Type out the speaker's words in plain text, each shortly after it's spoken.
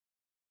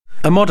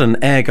A modern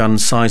airgun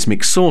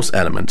seismic source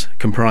element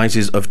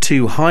comprises of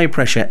two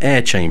high-pressure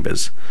air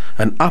chambers,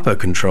 an upper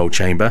control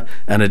chamber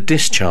and a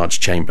discharge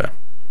chamber.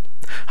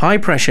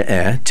 High-pressure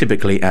air,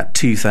 typically at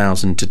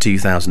 2,000 to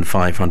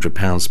 2,500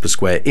 pounds per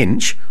square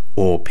inch,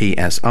 or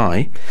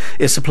PSI,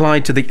 is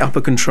supplied to the upper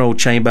control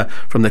chamber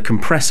from the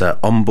compressor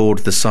on board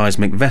the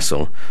seismic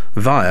vessel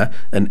via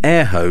an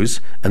air hose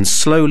and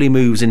slowly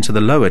moves into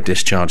the lower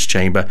discharge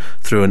chamber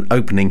through an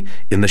opening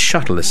in the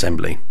shuttle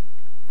assembly.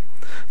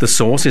 The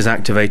source is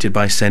activated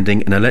by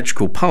sending an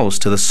electrical pulse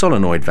to the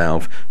solenoid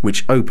valve,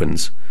 which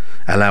opens,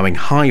 allowing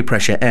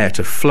high-pressure air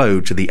to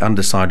flow to the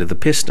underside of the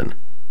piston.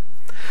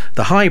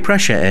 The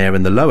high-pressure air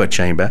in the lower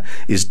chamber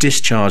is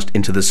discharged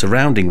into the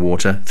surrounding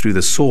water through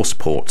the source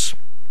ports.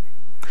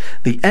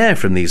 The air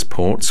from these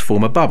ports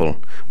form a bubble,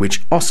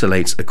 which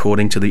oscillates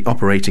according to the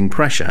operating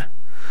pressure,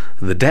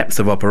 the depth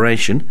of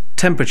operation,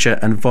 temperature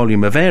and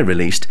volume of air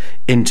released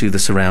into the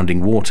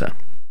surrounding water.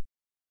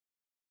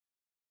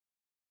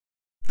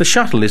 The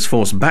shuttle is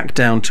forced back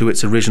down to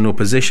its original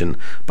position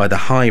by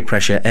the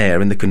high-pressure air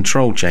in the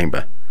control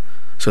chamber,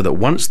 so that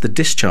once the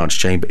discharge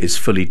chamber is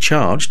fully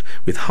charged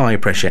with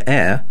high-pressure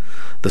air,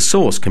 the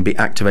source can be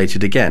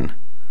activated again.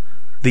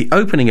 The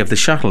opening of the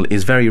shuttle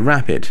is very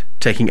rapid,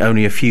 taking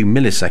only a few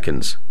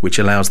milliseconds, which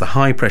allows the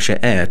high-pressure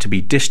air to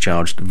be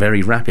discharged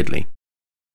very rapidly.